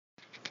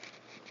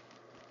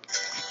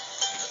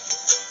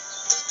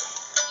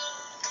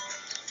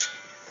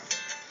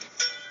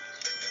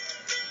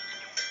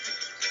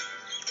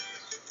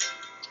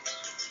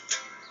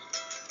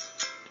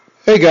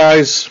Hey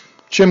guys,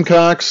 Jim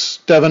Cox,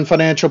 Devon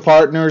Financial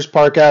Partners,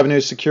 Park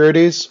Avenue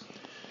Securities,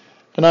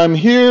 and I'm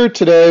here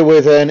today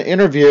with an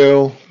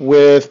interview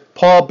with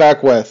Paul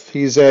Beckwith.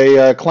 He's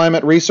a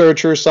climate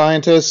researcher,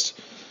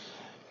 scientist,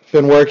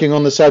 been working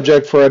on the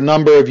subject for a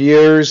number of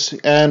years,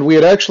 and we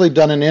had actually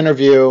done an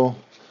interview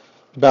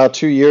about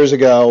 2 years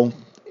ago,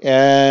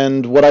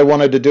 and what I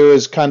wanted to do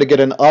is kind of get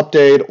an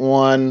update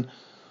on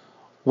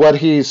what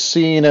he's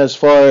seen as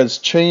far as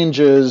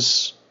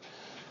changes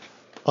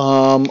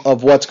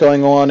of what's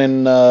going on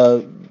in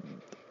the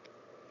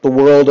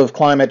world of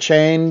climate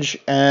change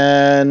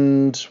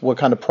and what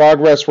kind of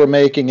progress we're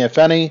making, if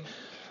any,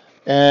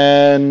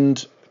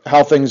 and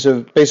how things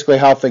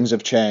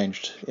have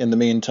changed in the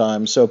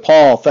meantime. So,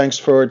 Paul, thanks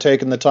for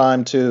taking the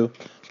time to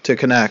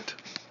connect.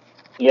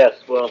 Yes,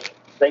 well,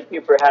 thank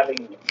you for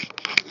having me.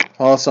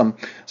 Awesome.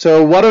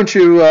 So, why don't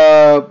you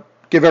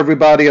give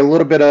everybody a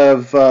little bit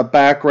of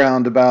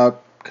background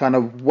about kind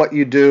of what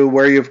you do,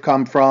 where you've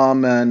come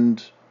from,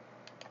 and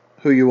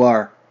who you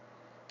are.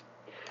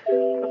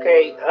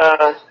 Okay,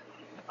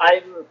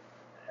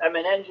 I'm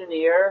an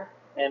engineer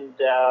and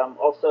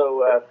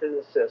also a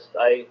physicist.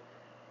 I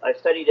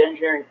studied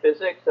engineering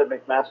physics at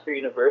McMaster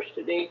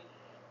University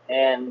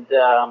and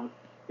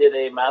did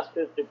a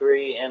master's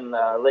degree in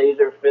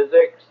laser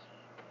physics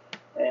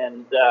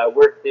and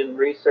worked in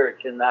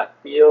research in that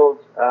field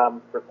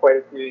for quite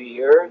a few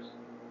years.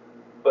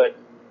 But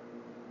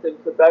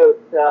since about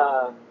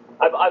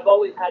I've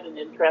always had an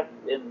interest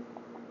in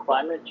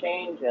climate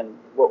change and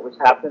what was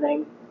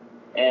happening,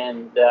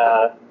 and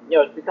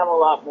it's become a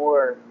lot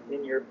more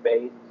in your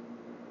face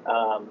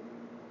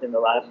in the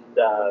last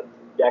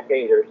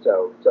decade or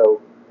so.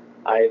 So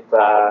I've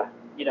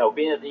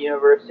been at the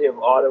University of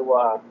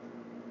Ottawa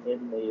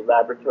in the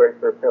laboratory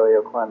for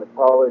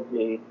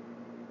paleoclimatology,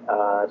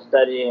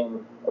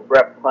 studying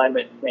abrupt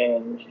climate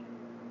change,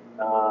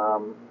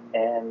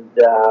 and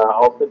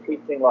also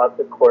teaching lots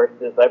of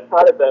courses. I've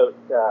taught about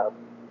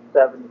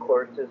 7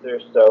 courses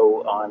or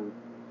so on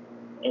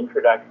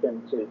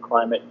introduction to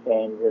climate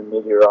change and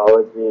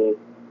meteorology,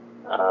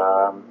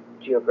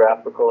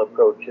 geographical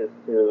approaches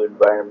to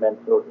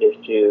environmental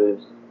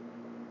issues,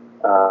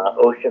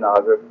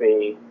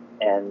 oceanography,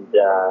 and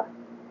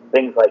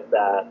things like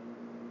that.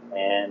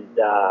 And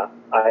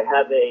I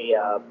have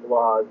a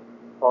blog,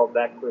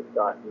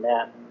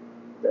 paulbeckwith.net,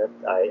 that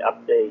I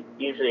update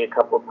usually a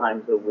couple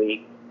times a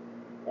week.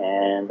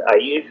 And I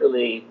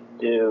usually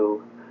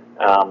do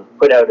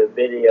put out a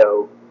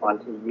video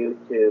onto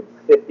YouTube,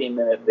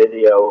 15-minute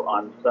video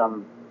on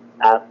some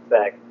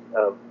aspect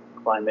of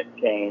climate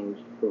change,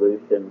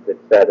 solutions,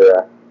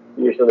 etc.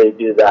 Usually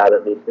do that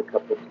at least a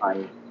couple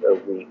times a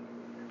week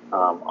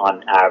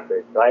on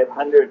average. So I have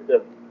hundreds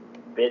of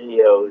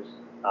videos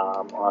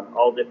on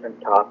all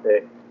different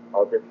topics,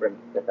 all different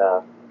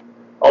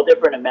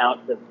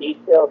amounts of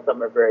detail.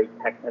 Some are very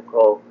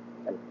technical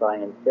and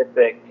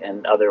scientific,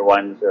 and other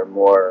ones are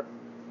more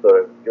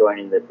sort of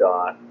joining the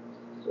dots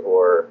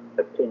or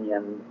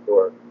opinions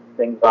or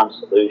things on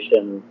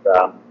solutions,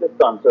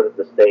 just on sort of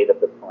the state of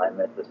the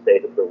climate, the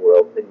state of the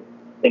world,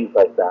 things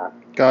like that.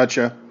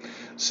 Gotcha.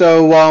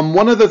 So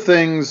one of the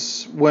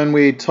things when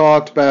we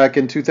talked back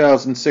in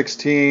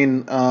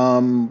 2016,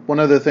 one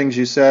of the things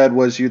you said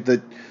was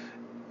that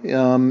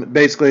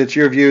basically it's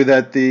your view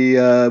that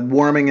the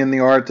warming in the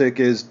Arctic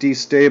is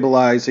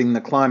destabilizing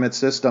the climate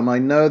system. I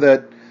know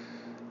that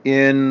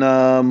in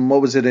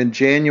in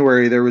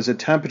January, there was a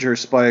temperature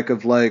spike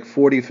of like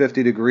 40,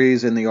 50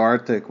 degrees in the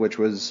Arctic, which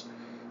was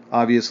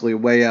obviously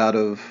way out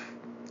of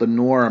the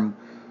norm.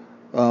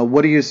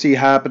 What do you see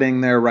happening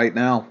there right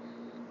now?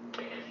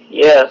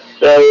 Yes,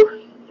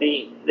 so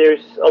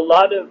there's a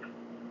lot of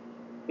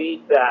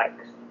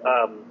feedbacks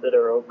that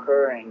are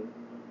occurring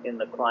in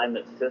the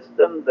climate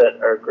system that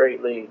are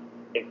greatly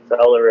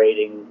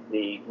accelerating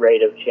the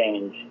rate of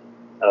change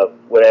of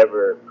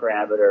whatever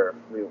parameter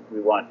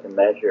we want to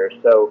measure.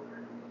 So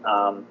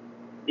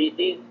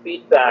these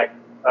feedbacks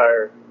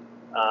are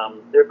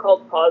they're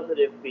called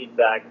positive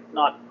feedback,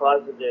 not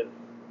positive,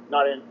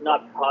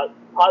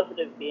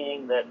 positive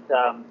being that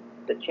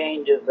the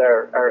changes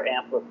are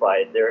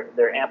amplified.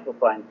 They're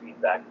amplifying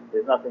feedback.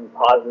 There's nothing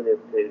positive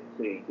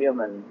to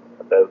humans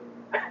about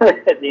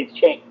these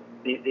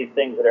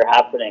things that are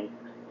happening,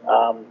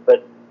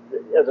 but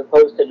as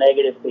opposed to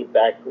negative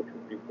feedback, which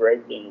would be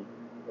braking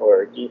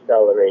or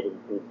decelerating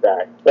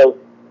feedback. So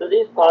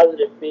these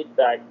positive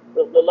feedback,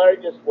 the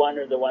largest one,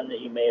 or the one that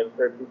you may have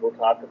heard people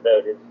talk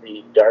about, is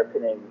the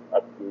darkening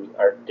of the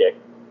Arctic.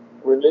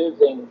 We're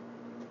losing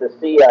the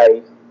sea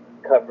ice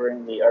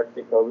covering the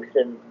Arctic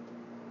Ocean,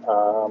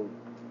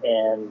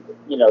 and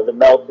the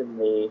melt in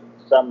the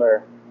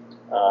summer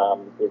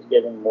is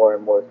getting more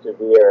and more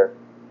severe.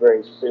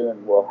 Very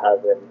soon we'll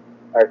have an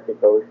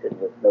Arctic Ocean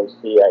with no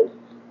sea ice.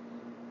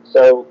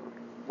 So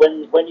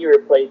when you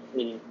replace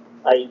the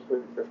ice,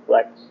 which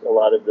reflects a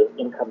lot of the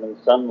incoming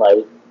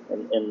sunlight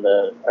in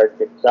the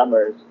Arctic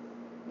summers,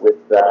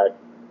 with the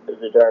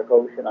dark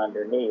ocean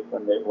underneath,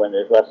 when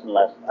there's less and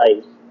less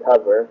ice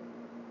cover,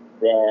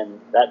 then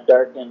that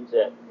darkens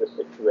the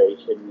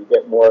situation. You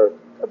get more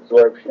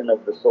absorption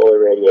of the solar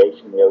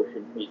radiation. The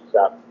ocean heats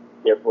up.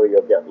 Therefore,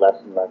 you'll get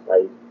less and less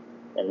ice,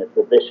 and it's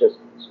a vicious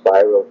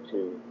spiral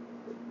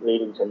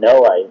leading to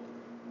no ice.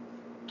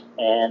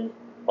 And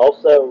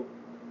also,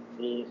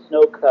 the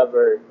snow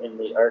cover in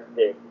the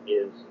Arctic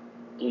is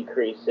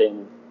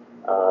decreasing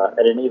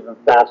at an even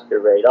faster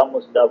rate,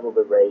 almost double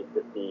the rate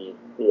that the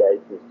sea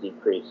ice is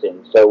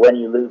decreasing. So when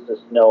you lose the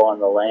snow on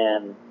the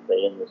land,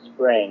 say in the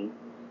spring,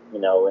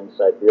 in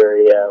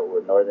Siberia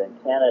or northern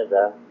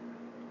Canada,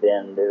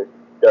 then there's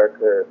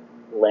darker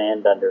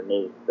land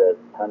underneath, the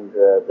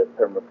tundra, the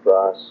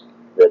permafrost,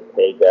 the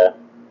taiga,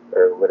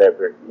 or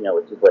whatever,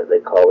 which is what they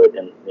call it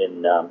in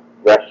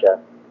Russia.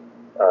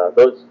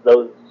 Those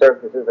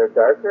surfaces are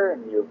darker,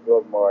 and you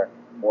absorb more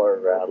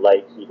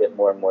light, so you get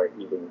more and more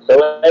heating. So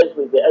as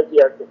the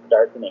Arctic's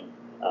darkening,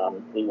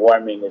 the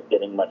warming is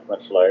getting much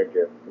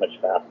larger, much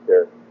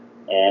faster,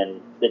 and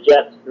the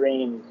jet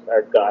streams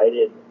are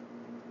guided.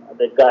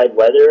 The guide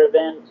weather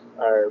events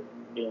are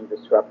being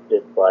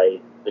disrupted by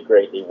the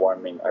greatly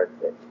warming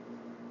Arctic.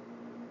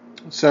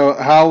 So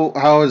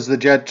how is the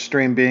jet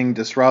stream being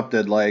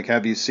disrupted? Like,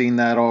 have you seen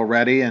that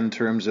already in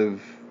terms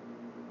of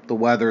the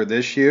weather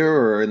this year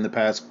or in the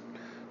past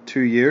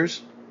 2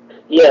 years?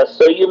 Yeah,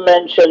 so you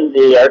mentioned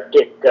the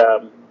Arctic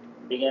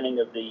beginning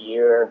of the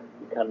year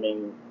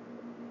becoming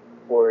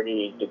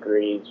 40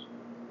 degrees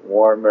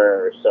warmer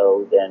or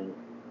so than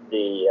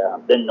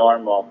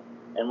normal.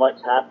 And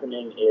what's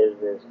happening is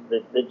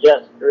the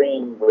jet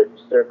stream, which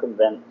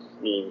circumvents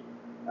the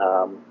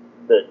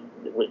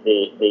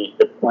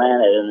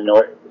planet in the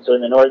north. So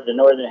in the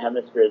northern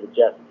hemisphere, the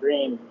jet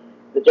streams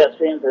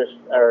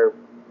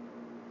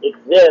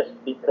exist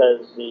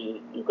because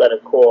you've got a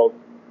cold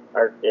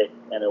Arctic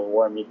and a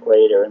warm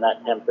equator, and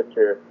that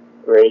temperature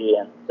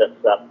gradient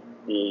sets up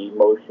the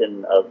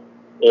motion of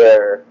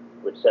air,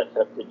 which sets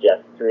up the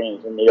jet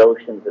streams, and the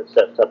oceans, it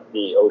sets up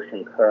the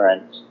ocean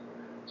currents.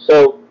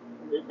 So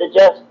the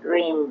jet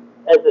stream,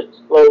 as it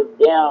slows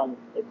down,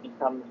 it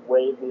becomes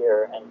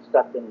wavier and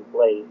stuck in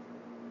place,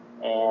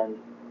 and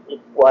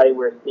it's why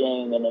we're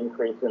seeing an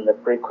increase in the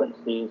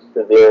frequency,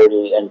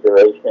 severity, and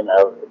duration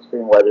of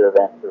extreme weather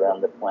events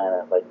around the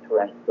planet, like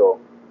torrential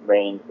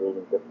rains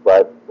leading to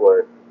floods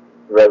or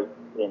droughts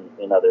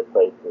in other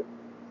places.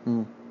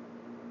 Hmm.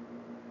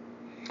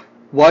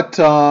 What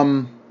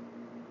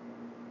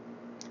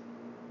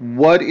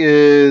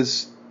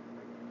is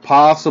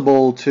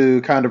possible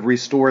to kind of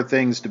restore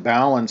things to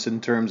balance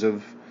in terms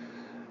of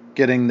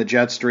getting the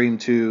jet stream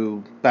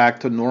back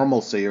to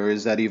normalcy, or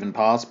is that even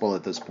possible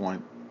at this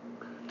point?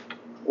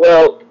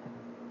 Well,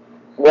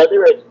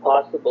 whether it's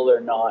possible or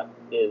not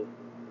is,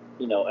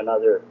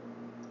 another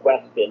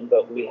question.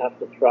 But we have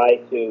to try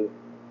to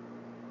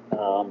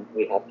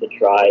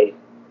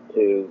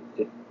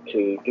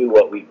do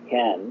what we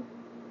can.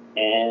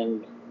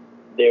 And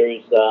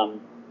there's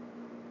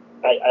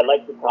I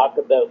like to talk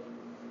about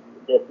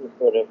this as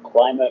sort of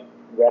climate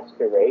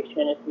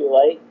restoration, if you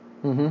like.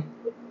 Mm-hmm.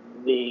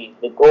 The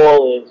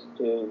goal is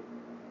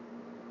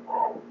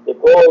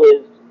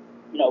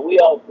we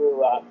all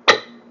grew up.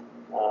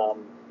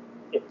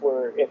 If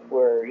we're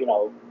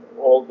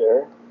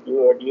older,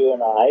 you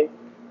and I,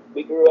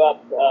 we grew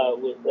up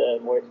with a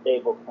more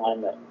stable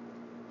climate.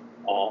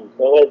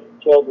 So as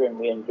children,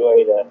 we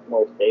enjoyed a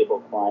more stable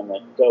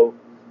climate. So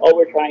all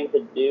we're trying to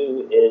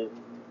do is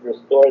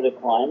restore the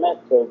climate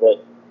so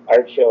that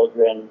our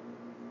children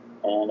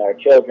and our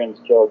children's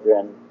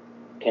children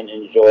can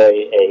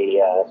enjoy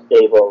a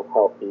stable,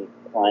 healthy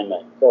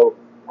climate. So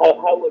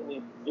how would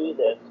we do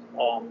this?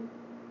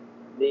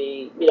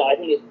 I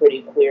think it's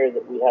pretty clear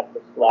that we have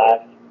to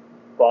slash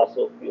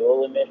fossil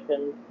fuel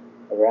emissions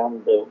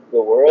around the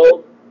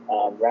world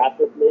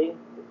rapidly,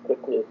 as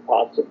quickly as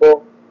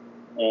possible.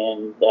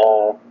 And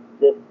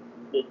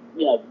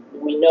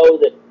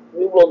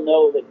we will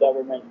know that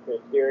governments are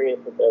serious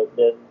about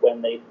this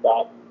when they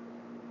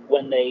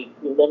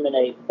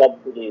eliminate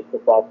subsidies to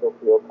fossil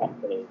fuel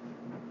companies.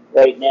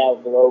 Right now,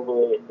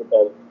 globally, it's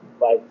about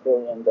 $5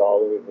 billion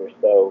or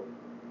so.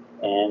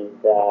 And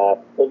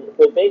so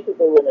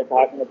basically, when they're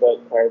talking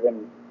about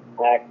carbon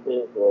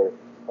taxes or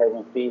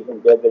carbon fees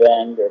and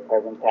dividend or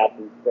carbon cap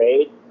and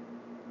trade,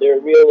 they're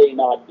really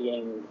not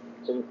being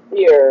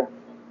sincere,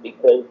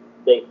 because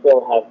they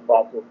still have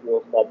fossil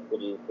fuel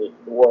subsidies that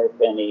dwarf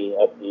any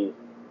of these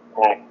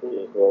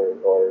taxes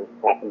or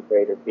cap and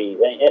trade or fees.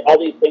 And all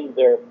these things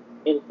are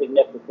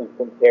insignificant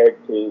compared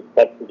to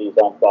subsidies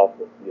on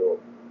fossil fuels.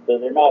 So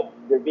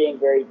they're being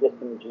very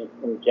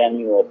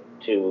disingenuous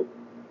to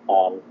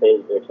say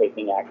that they're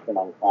taking action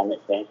on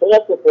climate change. So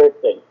that's the first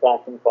thing,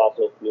 slashing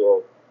fossil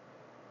fuels.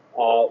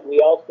 We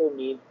also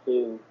need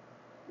to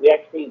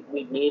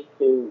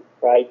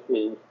try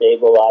to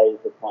stabilize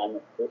the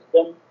climate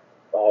system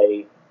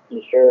by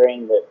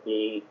ensuring that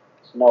the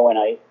snow and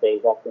ice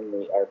stays up in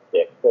the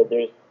Arctic. So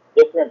there's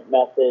different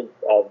methods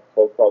of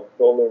so-called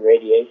solar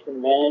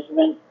radiation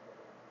management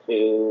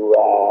to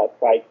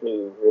try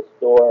to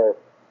restore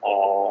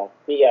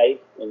sea ice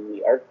in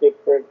the Arctic,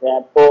 for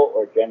example,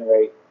 or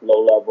generate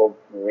low-level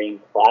marine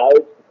clouds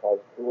to cause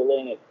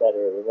cooling, etc.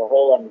 There's a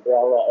whole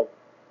umbrella of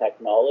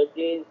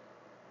technologies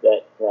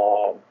that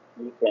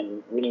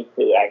we need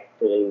to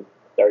actually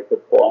start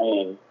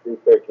deploying,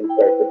 research and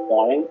start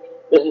deploying.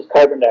 This is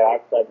carbon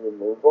dioxide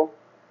removal,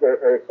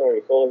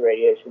 solar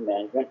radiation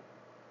management.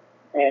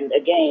 And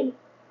again,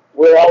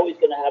 we're always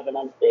going to have an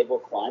unstable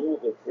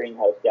climate with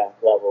greenhouse gas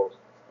levels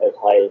as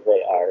high as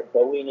they are.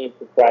 So we need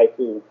to try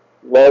to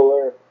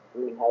lower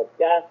greenhouse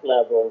gas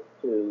levels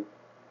to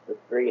the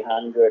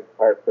 300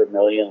 part per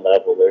million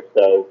level or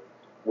so,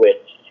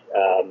 which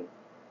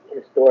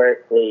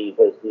historically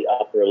was the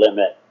upper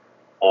limit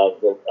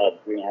of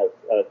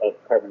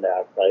carbon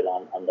dioxide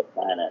on the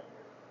planet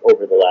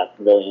over the last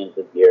millions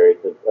of years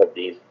of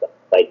these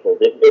cycles.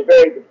 It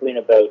varied between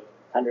about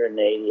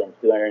 180 and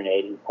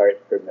 280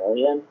 parts per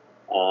million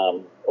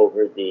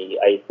over the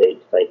Ice Age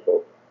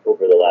cycle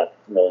over the last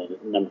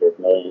number of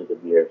millions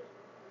of years.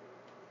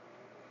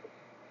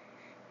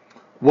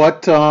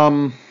 What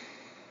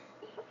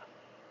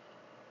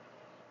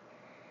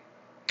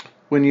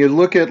when you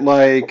look at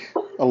like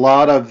a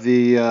lot of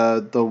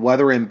the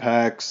weather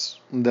impacts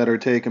that are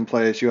taking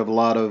place, you have a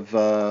lot of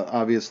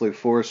obviously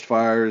forest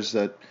fires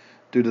that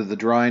due to the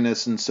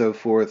dryness and so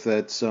forth.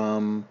 That's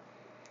due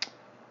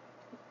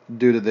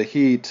to the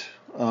heat,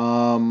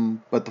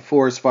 but the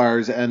forest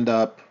fires end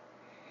up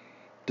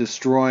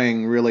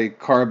destroying really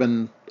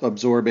carbon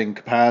absorbing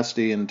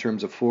capacity in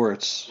terms of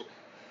forests.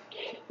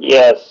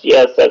 Yes,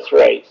 that's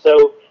right.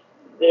 So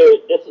these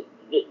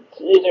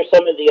are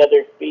some of the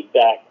other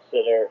feedbacks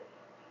that are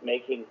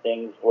making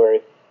things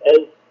worse.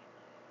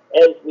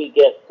 As we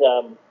get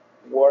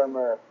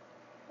warmer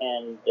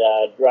and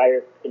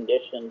drier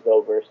conditions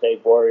over, say,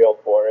 boreal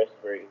forests,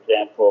 for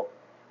example,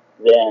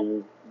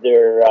 then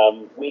they're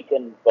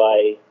weakened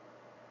by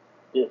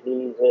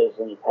diseases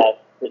and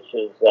pests such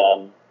as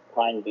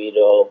pine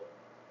beetle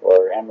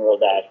or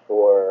emerald ash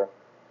borer.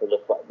 So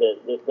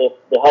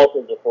the health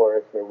of the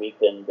forests are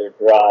weakened, they're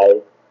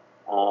dry,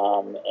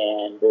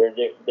 and they're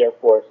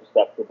therefore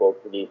susceptible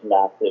to these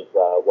massive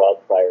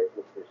wildfires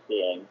that we're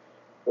seeing.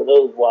 So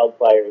those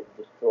wildfires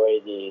destroy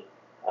the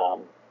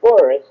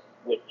forests,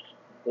 which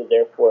so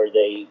therefore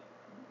they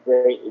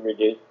greatly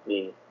reduce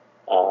the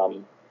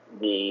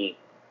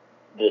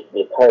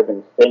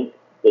carbon sink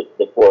that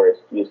the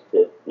forest used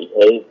to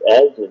behave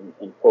as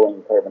in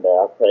pulling carbon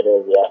dioxide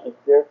out of the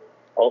atmosphere.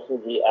 Also,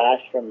 the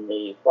ash from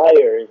the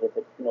fires, if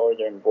it's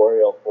northern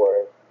boreal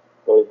forest,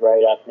 goes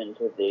right up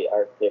into the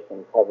Arctic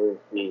and covers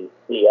the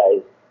sea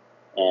ice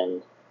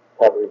and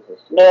covers the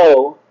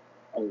snow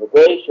and the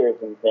glaciers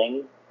and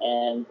things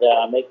and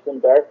makes them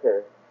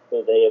darker.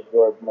 So they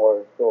absorb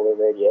more solar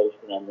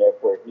radiation and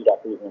therefore heat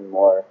up even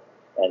more.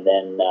 And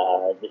then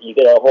you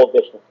get a whole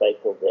vicious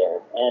cycle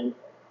there. And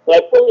so I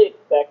fully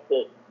expect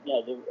that,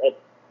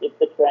 if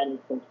the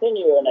trends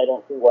continue, and I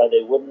don't see why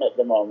they wouldn't at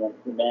the moment,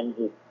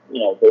 humanity,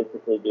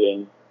 basically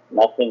doing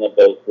nothing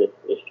about this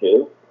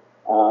issue,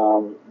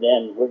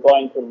 then we're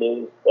going to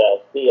lose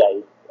sea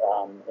ice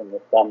in the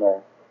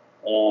summer,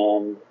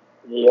 and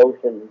the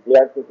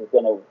Arctic is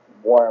going to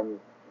warm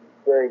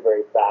very,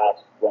 very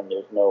fast when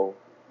there's a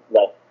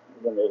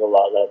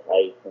lot less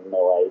ice and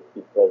no ice,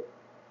 because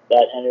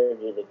that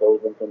energy that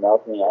goes into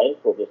melting ice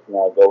will just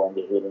now go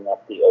into heating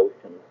up the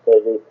ocean. So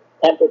the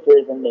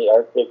temperatures in the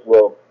Arctic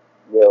will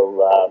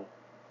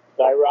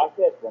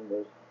skyrocket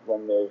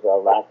when there's a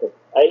lack of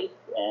ice,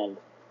 and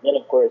then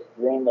of course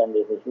Greenland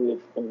is a huge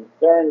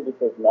concern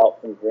because melt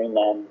from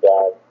Greenland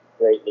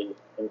greatly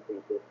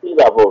increases sea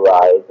level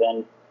rise,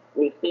 and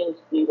we've seen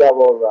sea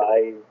level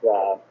rise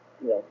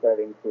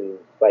starting to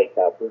spike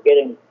up. We're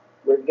getting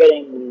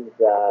these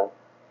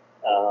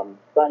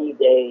sunny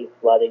day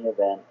flooding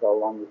events all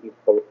along the east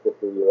coast of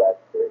the U.S.,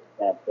 for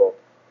example,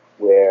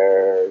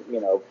 where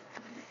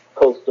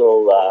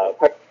coastal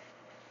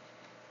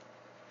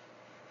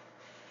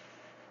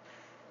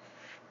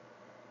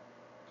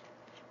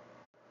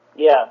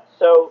yeah.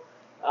 So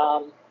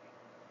on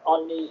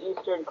the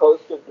eastern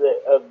coast of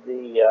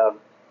the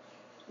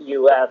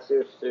U.S.,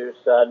 there's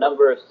a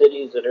number of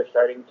cities that are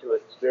starting to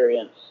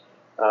experience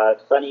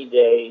sunny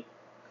day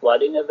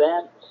flooding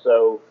events.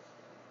 So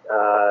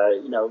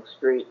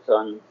streets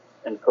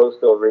in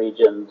coastal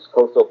regions,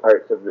 coastal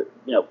parts of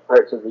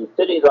parts of these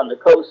cities on the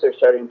coast are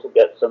starting to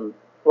get some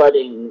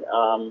flooding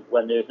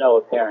when there's no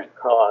apparent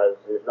cause.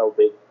 There's no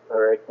big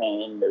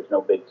hurricane. There's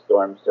no big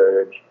storm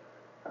surge.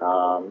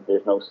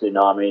 There's no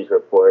tsunamis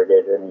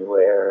reported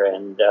anywhere,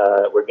 and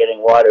we're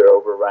getting water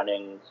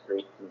overrunning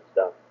streets and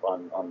stuff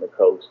on the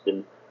coast.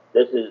 And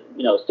this is,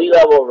 sea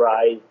level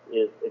rise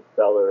is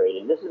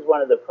accelerating. This is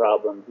one of the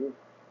problems. These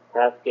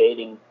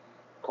cascading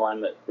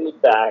climate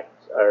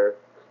feedbacks are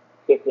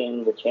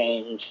kicking the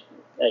change,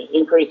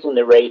 increasing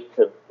the rates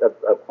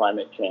of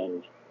climate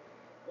change.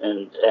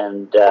 And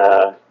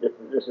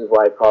this is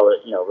why I call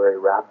it, very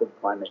rapid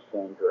climate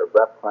change or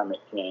abrupt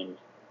climate change.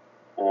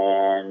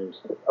 And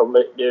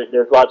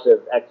there's lots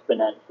of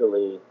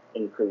exponentially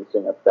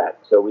increasing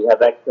effects. So we have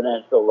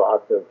exponential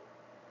loss of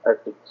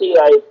Arctic sea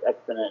ice,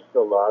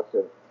 exponential loss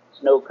of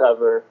snow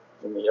cover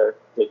in the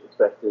Arctic,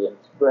 especially in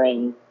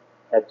spring,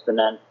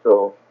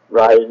 exponential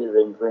rises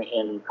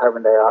in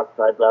carbon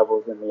dioxide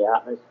levels in the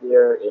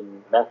atmosphere,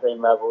 in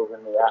methane levels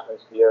in the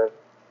atmosphere,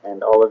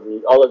 and all of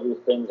these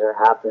things are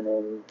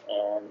happening.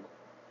 And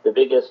the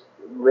biggest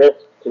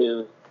risk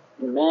to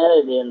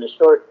humanity in the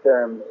short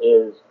term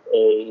is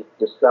a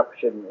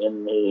disruption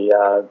in the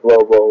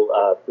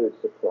global food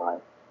supply,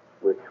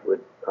 which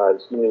would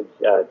cause huge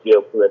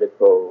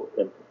geopolitical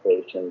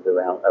implications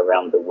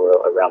around the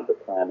world, around the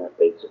planet,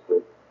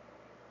 basically.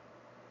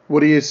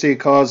 What do you see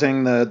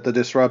causing the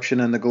disruption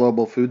in the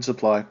global food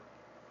supply?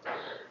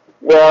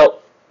 Well,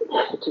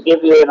 to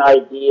give you an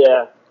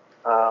idea,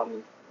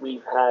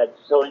 we've had,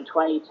 so in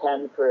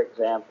 2010, for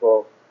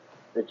example,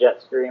 the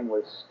jet stream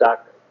was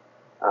stuck.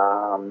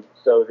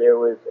 So there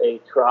was a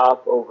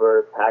trough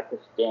over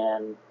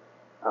Pakistan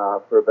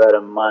for about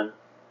a month.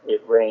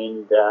 It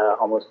rained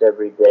almost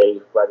every day,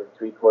 flooded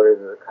 3/4 of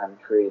the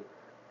country.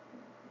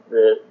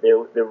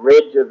 The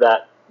ridge of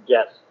that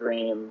jet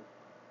stream,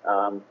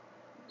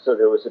 so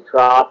there was a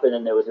trough and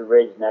then there was a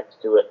ridge next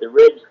to it. The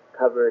ridge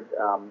covered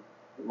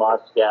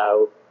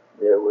Moscow.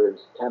 There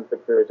was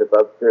temperatures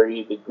above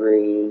 30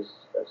 degrees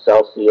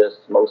Celsius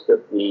most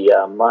of the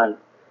month,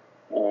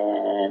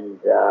 and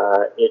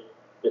it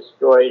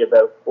destroyed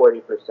about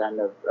 40%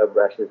 of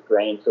Russia's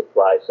grain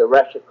supply. So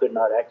Russia could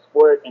not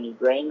export any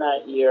grain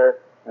that year,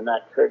 and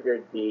that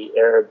triggered the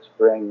Arab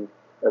Spring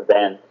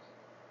events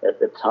at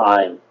the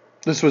time.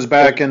 This was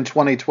back in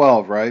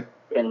 2012, right?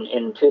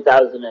 In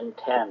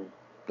 2010.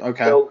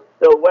 Okay. So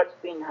what's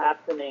been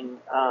happening,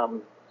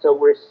 so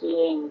we're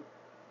seeing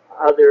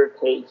other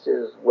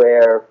cases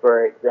where,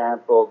 for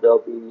example, there'll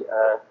be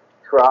a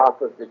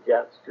trough of the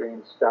jet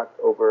stream stuck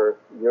over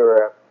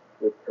Europe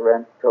with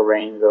torrential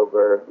rains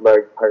over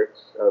large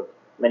parts of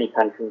many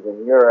countries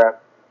in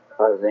Europe,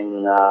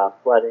 causing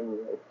flooding,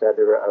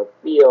 etc., of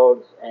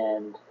fields,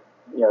 and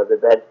the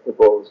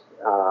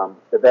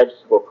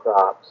vegetable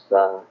crops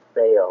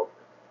fail.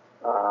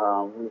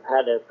 We've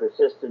had a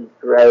persistent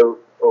drought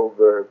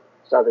over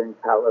Southern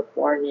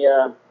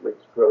California, which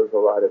grows a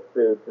lot of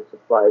food to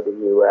supply the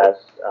U.S.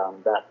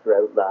 That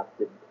drought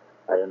lasted,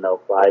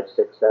 5,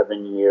 6,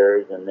 7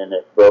 years, and then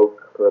it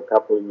broke for a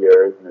couple of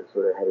years, and it's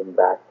sort of heading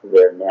back to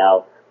there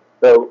now.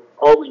 So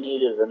all we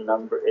need is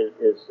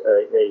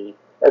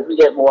as we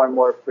get more and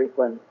more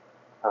frequent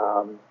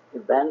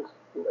events,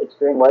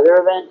 extreme weather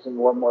events, and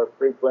more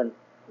frequent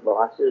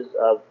losses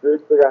of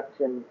food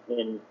production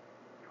in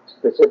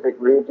specific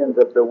regions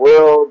of the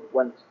world,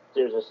 once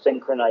there's a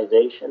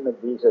synchronization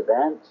of these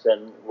events,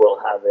 and we'll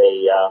have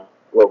a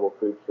global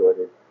food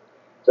shortage.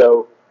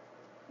 So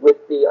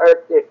with the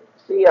Arctic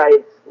sea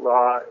ice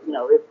law,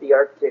 if the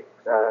Arctic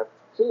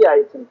sea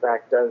ice in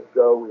fact does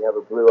go, we have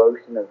a blue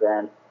ocean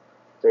event,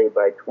 say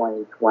by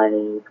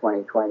 2020,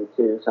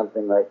 2022,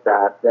 something like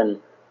that, then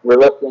we're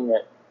looking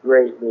at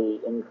greatly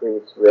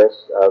increased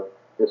risks of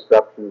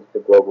disruptions to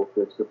global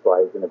food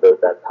supplies in about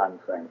that time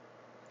frame.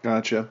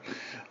 Gotcha.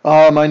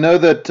 I know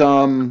that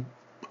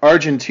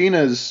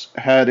Argentina's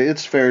had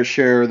its fair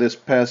share this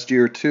past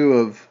year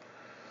too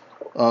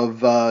of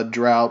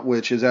drought,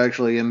 which has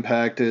actually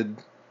impacted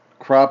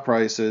crop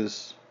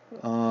prices.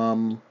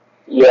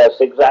 Yes,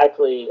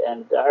 exactly.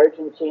 And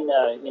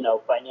Argentina,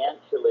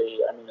 financially,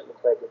 it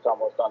looks like it's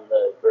almost on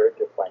the verge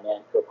of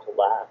financial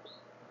collapse.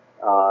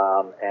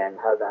 And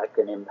how that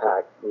can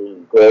impact the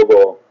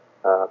global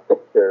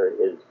picture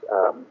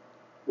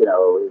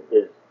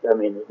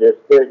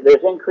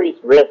there's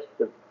increased risk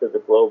to the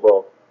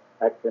global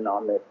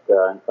economic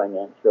and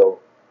financial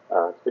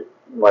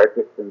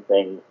markets and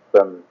things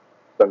from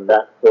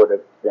that sort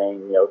of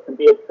thing. It can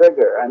be a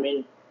trigger.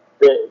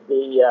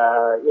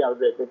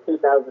 The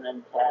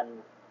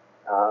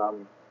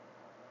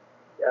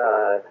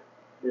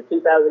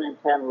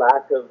 2010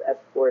 lack of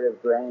export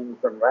of grain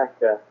from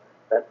Russia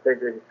that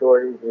triggered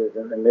shortages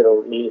in the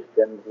Middle East,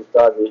 and we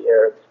saw the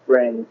Arab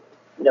Spring.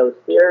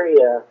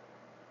 Syria,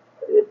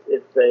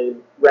 it's a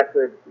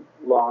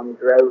record-long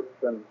drought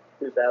from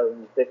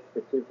 2006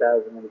 to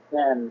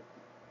 2010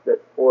 that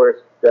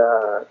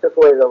took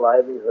away the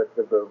livelihoods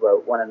of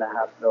about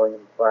 1.5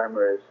 million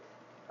farmers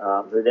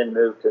who then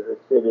moved to the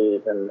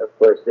cities, and of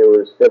course there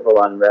was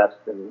civil unrest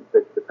and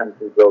the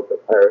country broke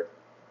apart.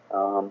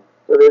 So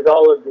there's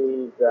all of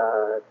these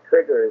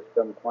triggers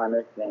from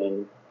climate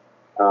change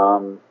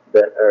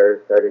that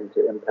are starting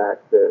to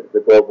impact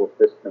the global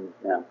systems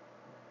now.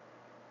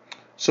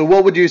 So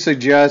what would you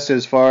suggest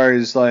as far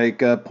as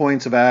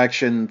points of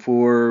action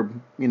for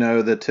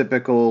the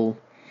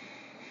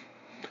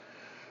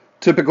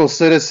typical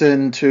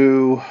citizen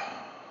to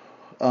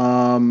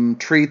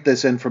treat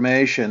this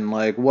information?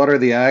 What are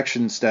the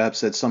action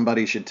steps that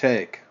somebody should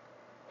take?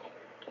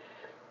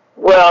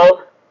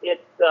 Well,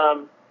 it's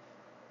a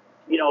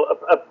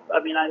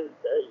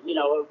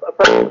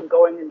person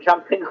going and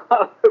jumping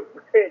off a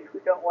bridge. We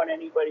don't want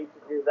anybody to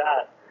do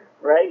that,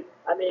 right?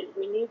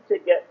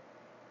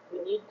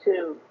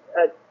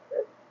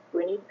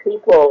 We need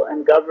people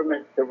and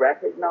governments to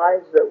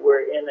recognize that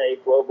we're in a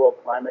global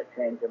climate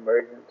change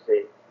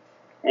emergency,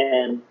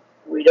 and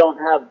we don't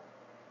have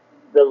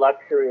the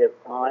luxury of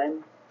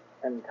time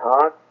and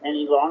talk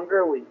any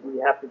longer. We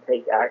have to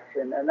take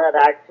action, and that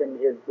action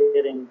is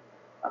getting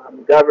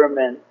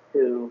government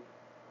to,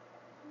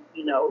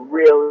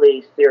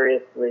 really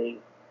seriously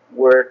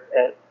work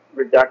at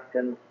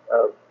reductions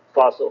of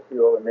fossil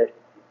fuel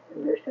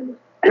emissions,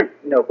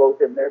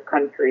 both in their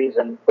countries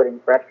and putting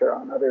pressure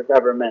on other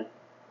governments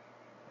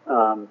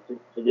to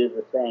do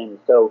the same.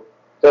 So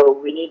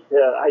we need to.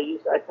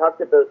 I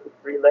talked about the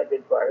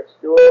three-legged bar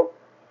stool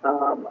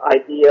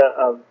idea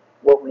of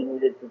what we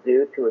needed to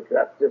do to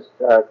address this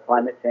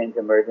climate change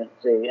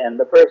emergency. And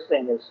the first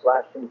thing is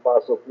slashing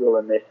fossil fuel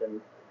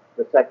emissions.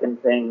 The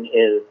second thing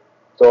is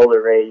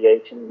solar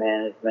radiation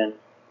management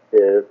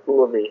to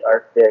cool the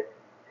Arctic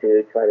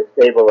to try to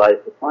stabilize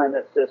the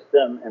climate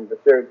system. And the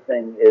third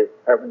thing is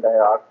carbon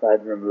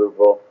dioxide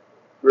removal.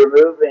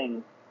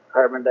 Removing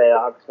carbon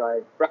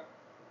dioxide from...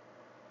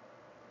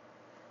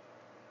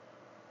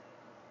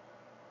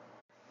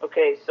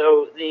 Okay,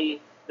 so the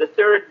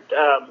third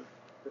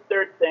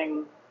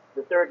thing,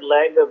 the third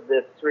leg of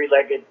this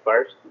three-legged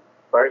bar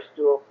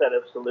stool set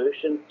of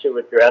solutions to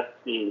address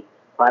the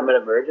climate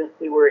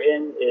emergency we're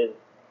in is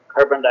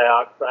carbon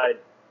dioxide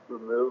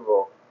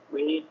removal.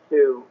 We need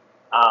to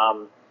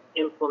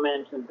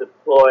implement and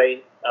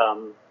deploy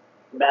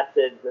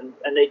methods,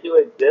 and they do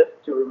exist,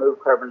 to remove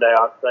carbon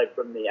dioxide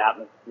from the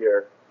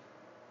atmosphere.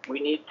 We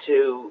need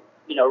to,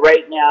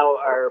 right now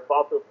our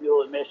fossil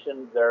fuel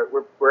emissions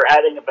we're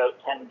adding about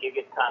 10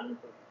 gigatons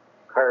of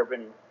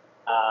carbon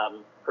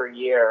per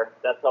year.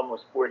 That's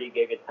almost 40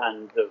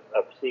 gigatons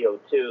of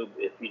CO2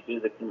 if you do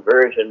the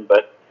conversion,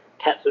 but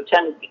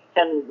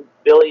 10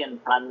 billion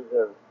tons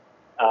of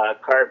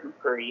carbon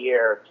per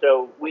year.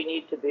 So we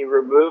need to be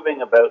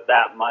removing about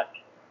that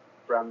much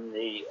from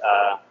the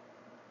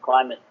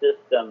climate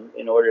system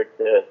in order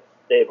to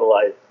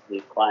stabilize the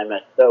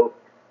climate. So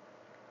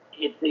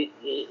and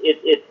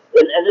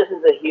this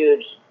is a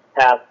huge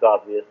task,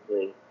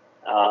 obviously,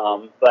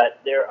 but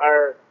there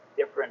are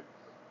different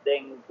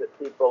things that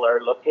people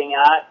are looking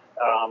at,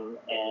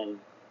 and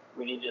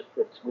we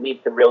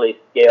need to really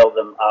scale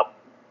them up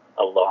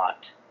a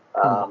lot.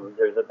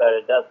 There's about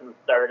a dozen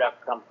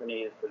startup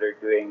companies that are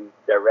doing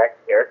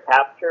direct air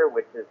capture,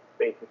 which is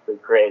basically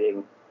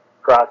creating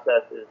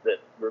processes that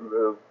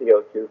remove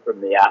CO2 from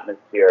the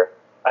atmosphere.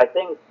 I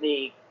think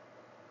the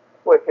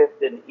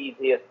quickest and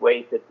easiest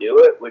way to do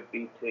it would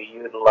be to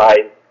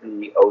utilize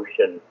the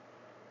ocean.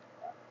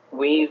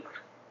 We've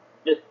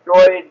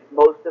destroyed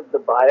most of the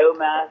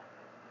biomass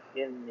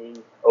in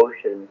the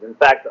oceans. In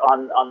fact,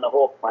 on the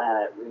whole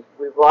planet,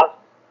 we've lost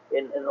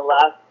in the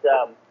last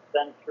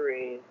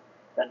century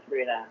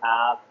and a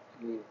half.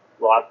 We've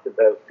lost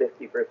about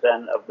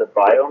 50% of the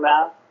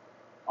biomass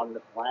on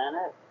the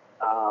planet.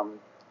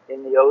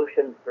 In the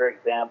ocean, for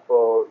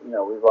example,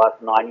 we've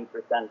lost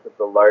 90% of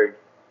the large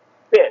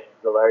fish,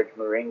 the large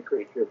marine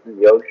creatures in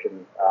the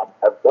ocean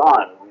have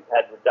gone. We've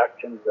had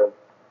reductions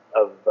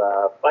of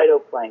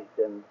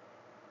phytoplankton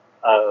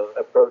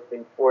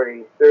approaching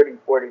 40%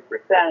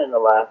 in the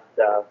last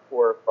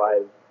 4 or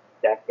 5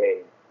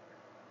 decades.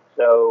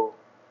 So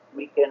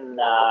we can,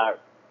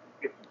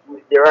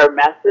 there are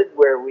methods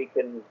where we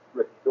can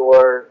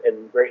restore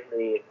and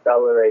greatly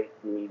accelerate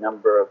the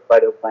number of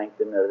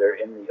phytoplankton that are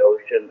in the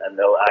ocean, and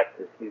they'll act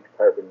as huge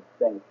carbon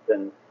sinks.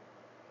 And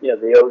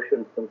the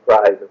oceans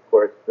comprise, of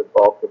course, the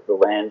bulk of the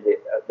land,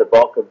 the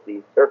bulk of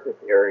the surface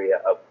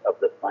area of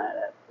the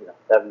planet,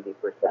 70%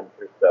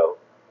 or so.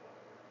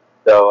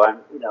 So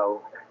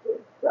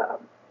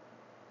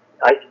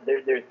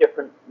there's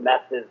different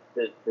methods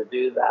to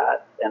do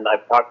that, and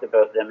I've talked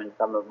about them in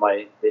some of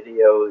my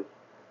videos,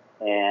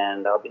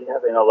 and I'll be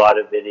having a lot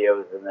of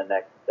videos in the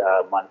next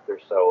month or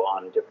so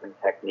on different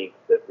techniques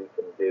that we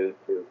can do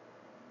to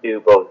do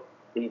both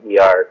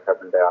CDR,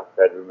 carbon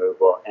dioxide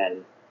removal,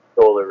 and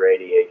solar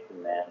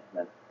radiation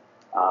management.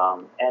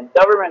 And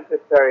governments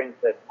are starting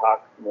to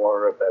talk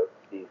more about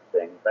these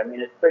things. I mean,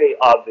 it's pretty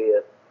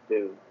obvious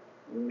to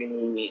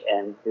me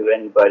and to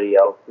anybody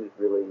else who's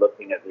really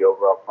looking at the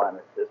overall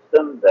climate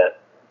system that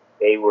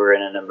A, we're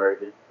in an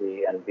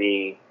emergency, and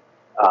B,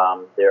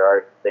 there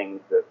are things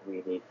that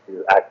we need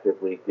to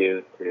actively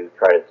do to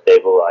try to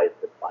stabilize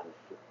the climate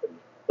system.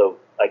 So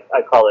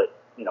I call it,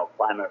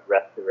 climate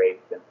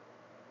restoration.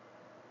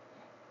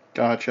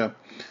 Gotcha.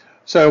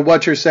 So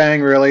what you're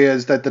saying really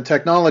is that the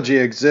technology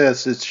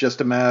exists. It's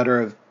just a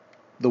matter of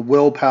the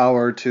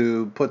willpower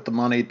to put the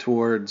money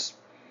towards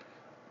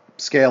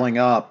scaling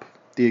up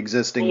the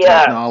existing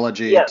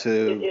technology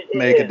to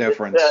make a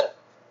difference.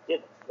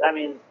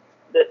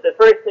 The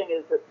first thing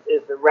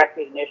is the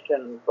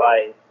recognition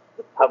by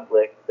the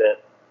public that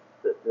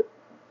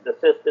the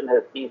system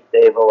has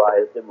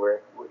destabilized, and we're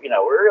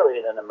really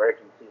in an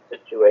emergency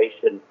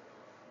situation.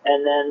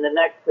 And then the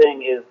next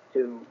thing is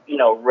to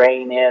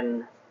rein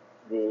in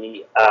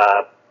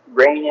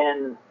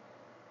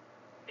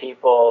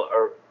people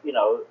or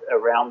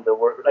around the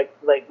world.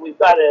 Like we've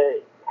got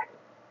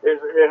there's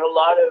a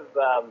lot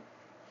of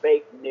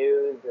fake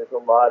news. There's a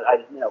lot.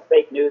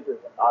 Fake news is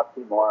an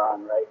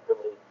oxymoron, right?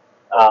 Really,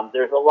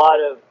 there's a lot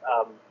of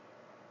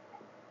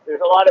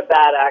there's a lot of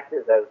bad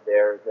actors out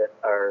there that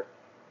are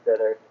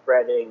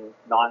spreading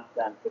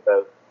nonsense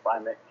about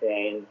climate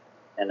change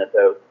and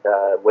about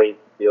ways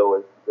to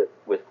deal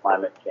with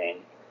climate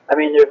change. I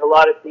mean, there's a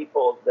lot of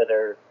people that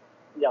are,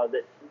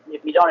 that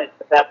if you don't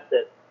accept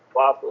that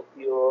fossil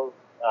fuels,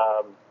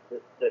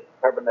 that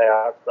carbon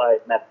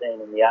dioxide,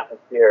 methane in the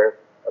atmosphere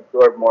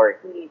absorb more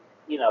heat,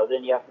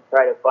 then you have to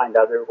try to find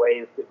other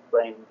ways to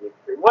explain the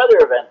extreme weather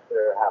events that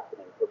are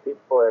happening. So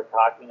people are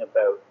talking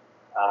about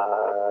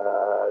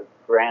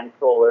grand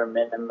solar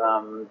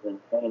minimums and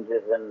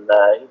changes in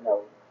the,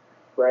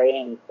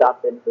 spraying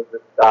stuff into the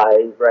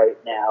skies right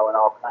now and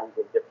all kinds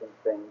of different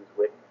things,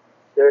 which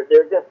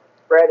they're just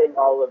spreading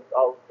all of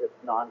this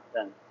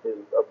nonsense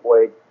to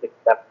avoid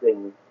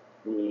accepting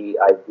the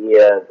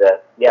idea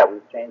that,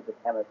 we've changed the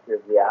chemistry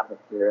of the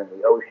atmosphere and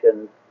the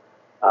oceans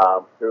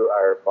through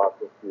our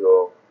fossil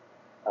fuel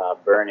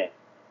burning,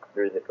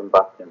 through the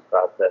combustion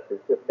process.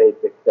 It's just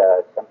basic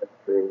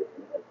chemistry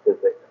and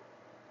physics.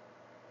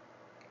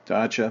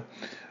 Gotcha.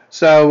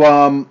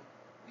 So,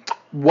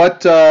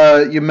 what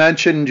you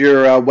mentioned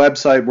your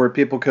website where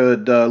people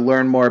could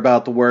learn more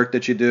about the work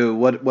that you do.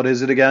 What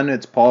is it again?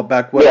 It's Paul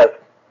Beckwith.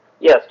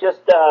 Yes.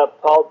 Just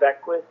Paul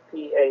Beckwith,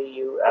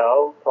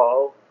 Paul,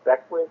 Paul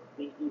Beckwith,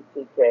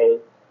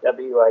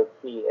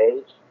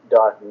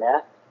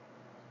 BECKWITH.net,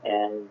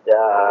 and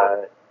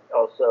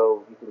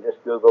also you can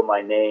just Google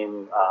my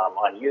name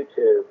on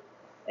YouTube,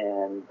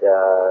 and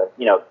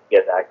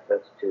get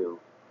access to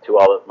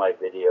all of my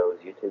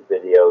videos, YouTube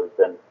videos.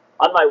 And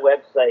on my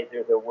website,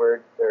 there's a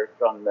word search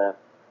on the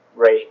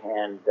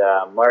right-hand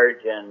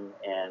margin,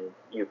 and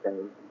you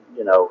can,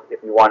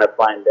 if you want to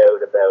find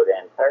out about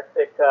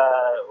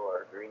Antarctica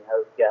or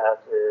greenhouse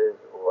gases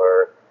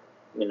or,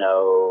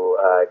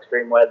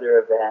 extreme weather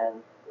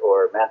events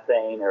or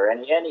methane or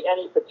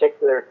any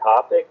particular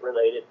topic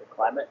related to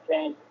climate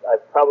change,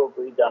 I've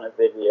probably done a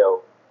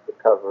video to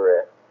cover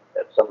it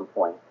at some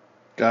point.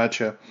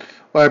 Gotcha.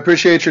 Well, I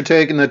appreciate your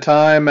taking the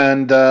time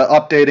and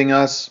updating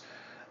us,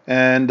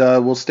 and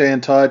we'll stay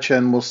in touch,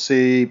 and we'll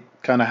see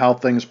kind of how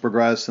things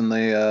progress in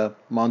the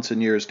months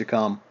and years to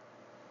come.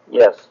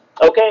 Yes.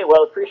 Okay.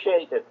 Well,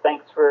 appreciate it.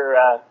 Thanks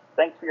for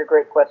your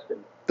great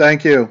questions.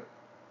 Thank you.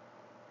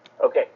 Okay.